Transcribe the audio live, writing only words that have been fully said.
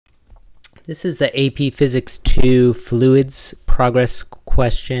This is the AP Physics 2 Fluids Progress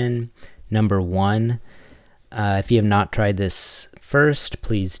question number 1. If you have not tried this first,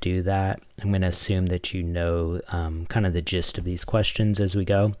 please do that. I'm going to assume that you know kind of the gist of these questions as we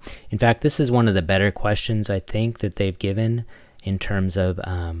go. In fact, this is one of the better questions I think that they've given in terms of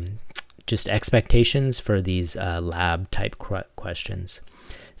just expectations for these lab type questions.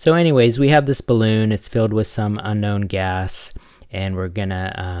 So anyways, we have this balloon. It's filled with some unknown gas. And we're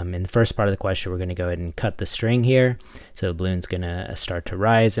gonna, in the first part of the question, we're gonna go ahead and cut the string here. So the balloon's gonna start to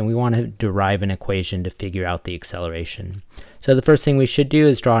rise, and we want to derive an equation to figure out the acceleration. So the first thing we should do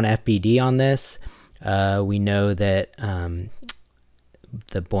is draw an FBD on this. We know that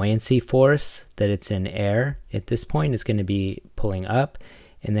the buoyancy force that it's in air at this point is gonna be pulling up,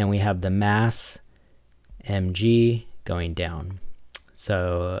 and then we have the mass, mg, going down.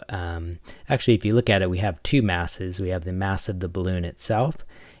 So actually, if you look at it, we have two masses. We have the mass of the balloon itself,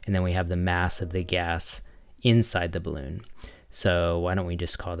 and then we have the mass of the gas inside the balloon. So why don't we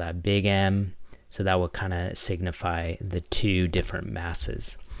just call that big M? So that will kind of signify the two different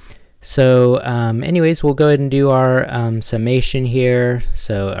masses. So anyways, we'll go ahead and do our summation here.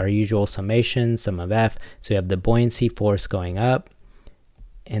 So our usual summation, sum of F. So we have the buoyancy force going up,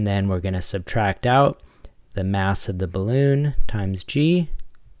 and then we're going to subtract out the mass of the balloon times g,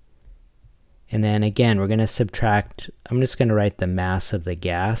 and then again we're going to subtract, I'm just going to write the mass of the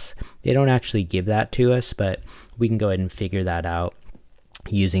gas. They don't actually give that to us, but we can go ahead and figure that out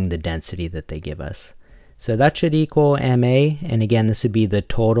using the density that they give us. So that should equal ma, and again this would be the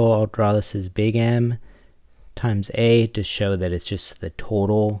total. I'll draw this as big M times A to show that it's just the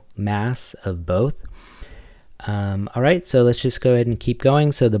total mass of both. Alright, so let's just go ahead and keep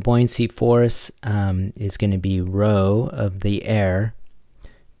going. So the buoyancy force is going to be rho of the air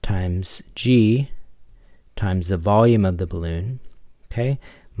times g times the volume of the balloon, okay,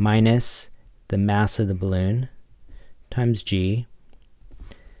 minus the mass of the balloon times g,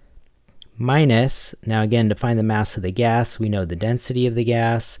 minus, now again to find the mass of the gas, we know the density of the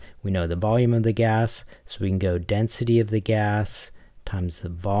gas, we know the volume of the gas, so we can go density of the gas times the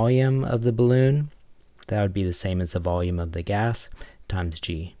volume of the balloon. That would be the same as the volume of the gas times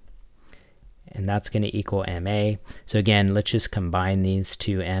g. And that's going to equal ma. So again, let's just combine these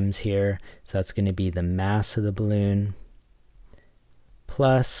two m's here. So that's going to be the mass of the balloon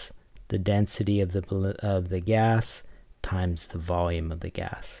plus the density of the gas times the volume of the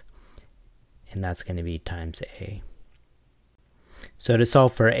gas. And that's going to be times a. So to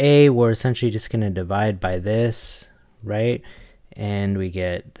solve for a, we're essentially just going to divide by this, right? And we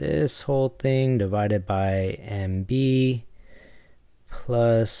get this whole thing divided by mb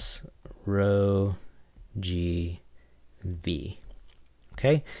plus rho g v.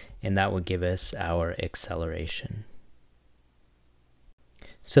 Okay, and that would give us our acceleration.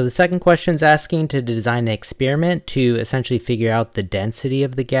 So the second question is asking to design an experiment to essentially figure out the density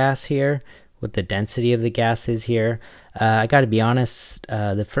of the gas here, what the density of the gas is here. I got to be honest,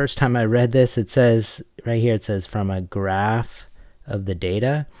 the first time I read this, it says right here, it says from a graph of the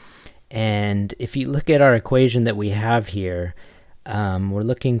data, and if you look at our equation that we have here, we're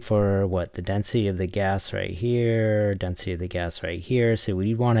looking for what, the density of the gas right here, density of the gas right here. So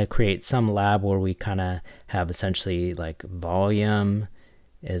we want to create some lab where we kind of have essentially like volume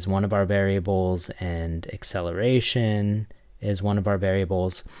as one of our variables and acceleration is one of our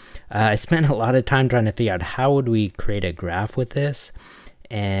variables. I spent a lot of time trying to figure out how would we create a graph with this.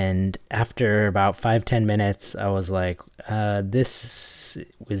 And after about 5-10 minutes, I was like, this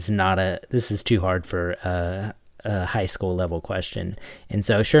is too hard for a high school level question. And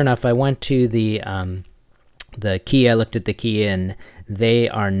so sure enough, I went to the key, I looked at the key, and they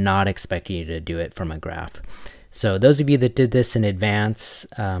are not expecting you to do it from a graph. So those of you that did this in advance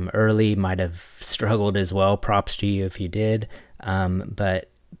early might have struggled as well. Props to you if you did. But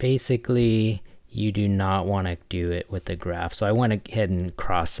basically, you do not want to do it with the graph. So I went ahead and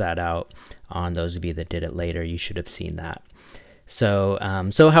crossed that out on those of you that did it later. You should have seen that. So,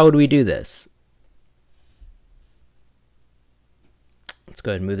 so how would we do this? Let's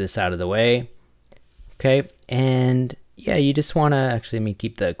go ahead and move this out of the way. Okay, and yeah, you just want to, actually let me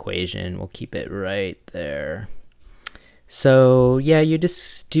keep the equation. We'll keep it right there. So yeah, you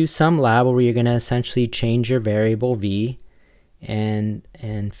just do some lab where you're going to essentially change your variable v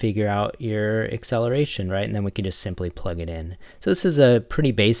and figure out your acceleration, right? And then we can just simply plug it in. So this is a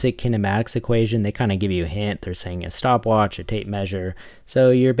pretty basic kinematics equation. They kind of give you a hint. They're saying a stopwatch, a tape measure. So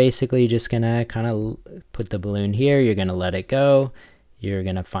you're basically just gonna kind of put the balloon here. You're gonna let it go. You're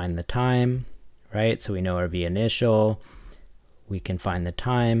gonna find the time, right? So we know our v initial. We can find the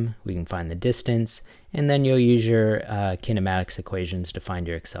time. We can find the distance. and then you'll use your kinematics equations to find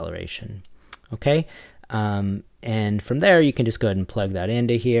your acceleration. Okay, and from there you can just go ahead and plug that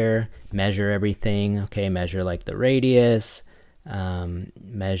into here, measure everything. Okay, measure like the radius,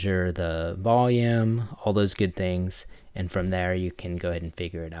 measure the volume, all those good things, and from there you can go ahead and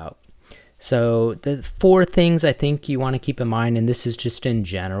figure it out. So the 4 things I think you want to keep in mind, and this is just in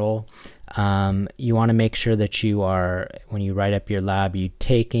general, you want to make sure that you are, when you write up your lab, you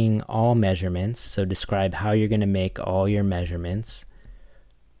taking all measurements. So describe how you're going to make all your measurements.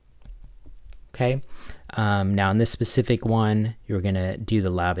 Okay. Now in this specific one, you're going to do the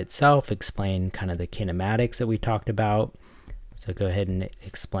lab itself, explain kind of the kinematics that we talked about. So go ahead and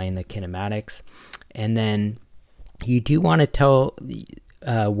explain the kinematics. And then you do want to tell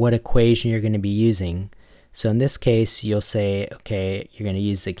what equation you're going to be using. So in this case, you'll say, okay, you're going to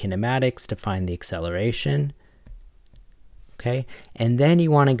use the kinematics to find the acceleration. Okay, and then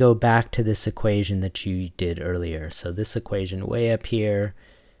you want to go back to this equation that you did earlier. So this equation way up here,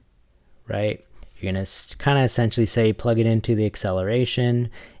 right? You're going to kind of essentially say plug it into the acceleration,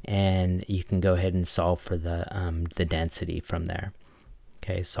 and you can go ahead and solve for the density from there.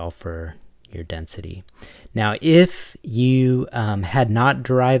 Okay, solve for your density. Now, if you had not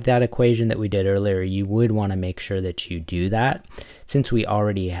derived that equation that we did earlier, you would want to make sure that you do that. Since we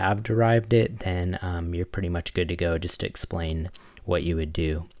already have derived it, then you're pretty much good to go, just to explain what you would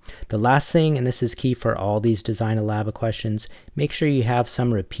do. The last thing, and this is key for all these design a lab questions, make sure you have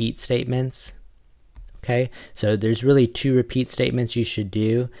some repeat statements. Okay, so there's really 2 repeat statements you should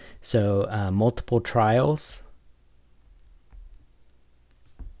do. So multiple trials.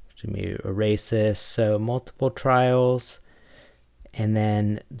 Let me erase this. So multiple trials, and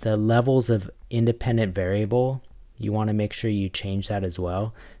then the levels of independent variable, you want to make sure you change that as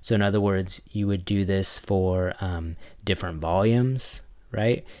well. So in other words, you would do this for different volumes,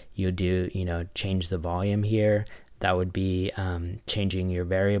 right? You would do, change the volume here. That would be changing your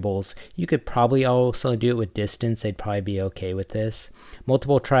variables. You could probably also do it with distance. They'd probably be okay with this.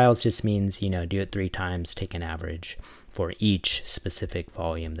 Multiple trials just means, do it 3 times, take an average for each specific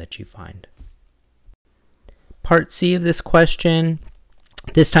volume that you find. Part C of this question,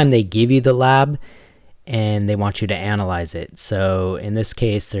 this time they give you the lab and they want you to analyze it. So in this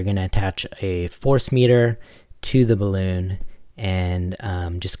case, they're going to attach a force meter to the balloon and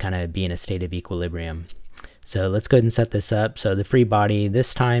just kind of be in a state of equilibrium. So let's go ahead and set this up. So the free body,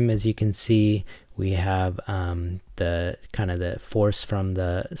 this time, as you can see, we have the kind of the force from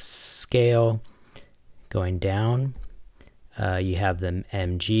the scale going down. You have the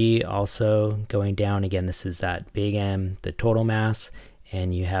mg also going down. Again, this is that big M, the total mass,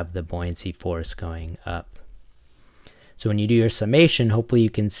 and you have the buoyancy force going up. So when you do your summation, hopefully you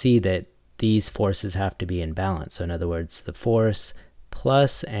can see that these forces have to be in balance. So in other words, the force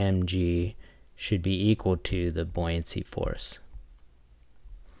plus mg should be equal to the buoyancy force.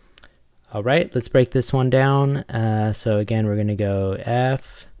 All right, let's break this one down. So again, we're going to go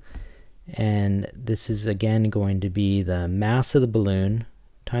F, and this is again going to be the mass of the balloon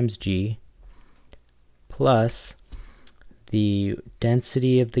times g plus the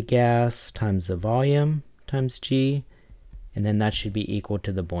density of the gas times the volume times g, and then that should be equal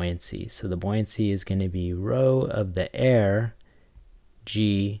to the buoyancy. So the buoyancy is going to be rho of the air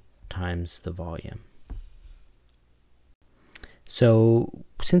g times the volume. So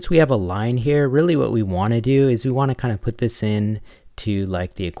since we have a line here, really what we want to do is we want to kind of put this in to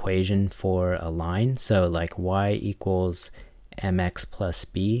like the equation for a line. So like y equals mx plus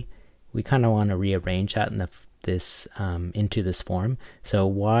b. We kind of want to rearrange that in into this form. So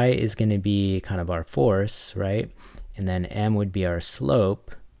y is going to be kind of our force, right? And then m would be our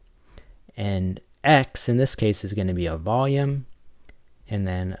slope, and x in this case is going to be our volume, and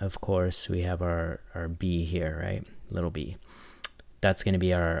then of course we have our b here, right? Little b. That's going to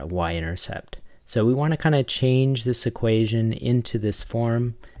be our y-intercept. So we want to kind of change this equation into this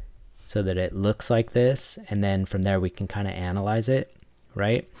form so that it looks like this, and then from there we can kind of analyze it,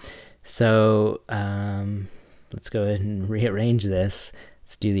 right? So let's go ahead and rearrange this.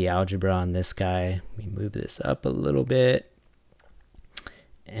 Let's do the algebra on this guy. We move this up a little bit,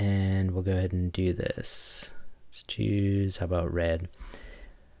 and we'll go ahead and do this. Let's choose, how about red?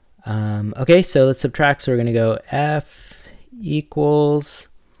 Okay, so let's subtract. So we're going to go F equals,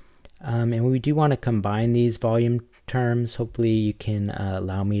 and we do want to combine these volume terms. Hopefully you can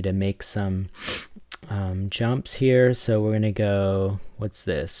allow me to make some jumps here. So we're going to go, what's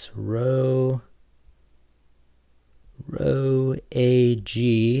this? Rho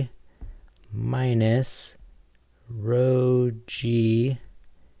AG minus rho G.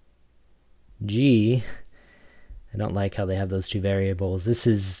 I don't like how they have those two variables. This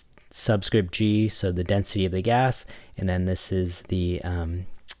is subscript g, so the density of the gas, and then this is the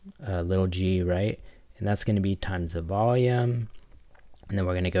little g, right? And that's going to be times the volume, and then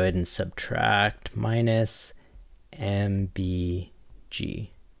we're going to go ahead and subtract minus mbg.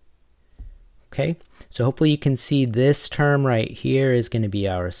 Okay, so hopefully you can see this term right here is going to be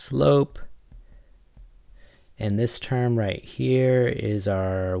our slope, and this term right here is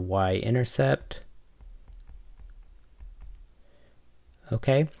our y-intercept.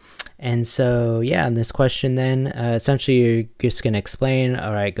 Okay, and so yeah, in this question then, essentially you're just going to explain,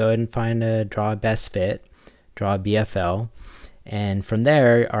 all right, go ahead and draw a best fit, draw a BFL, and from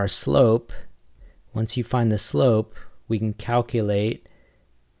there, our slope, once you find the slope, we can calculate.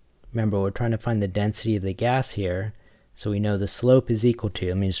 Remember, we're trying to find the density of the gas here, so we know the slope is equal to,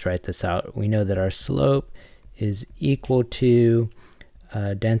 let me just write this out, we know that our slope is equal to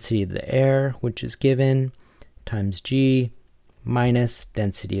density of the air, which is given, times g, minus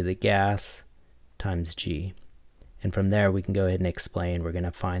density of the gas times g. And from there we can go ahead and explain, we're going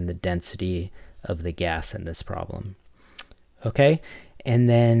to find the density of the gas in this problem. Okay, and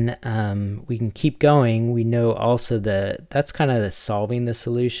then we can keep going. We know also that's kind of solving the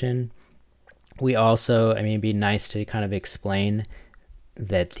solution. We also, I mean, it'd be nice to kind of explain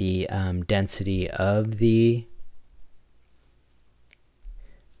that the density of the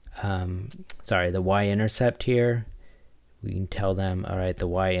the y-intercept here, we can tell them, all right, the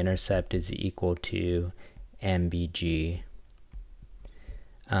y-intercept is equal to mbg.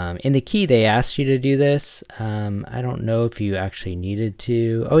 In the key, they asked you to do this. I don't know if you actually needed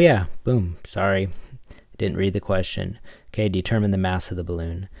to. Oh yeah, boom, sorry. Didn't read the question. Okay, determine the mass of the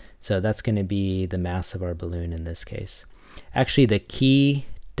balloon. So that's going to be the mass of our balloon in this case. Actually, the key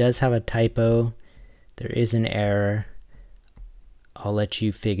does have a typo. There is an error. I'll let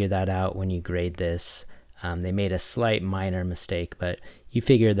you figure that out when you grade this. They made a slight minor mistake, but you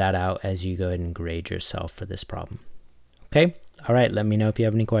figure that out as you go ahead and grade yourself for this problem. Okay? All right, let me know if you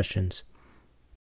have any questions.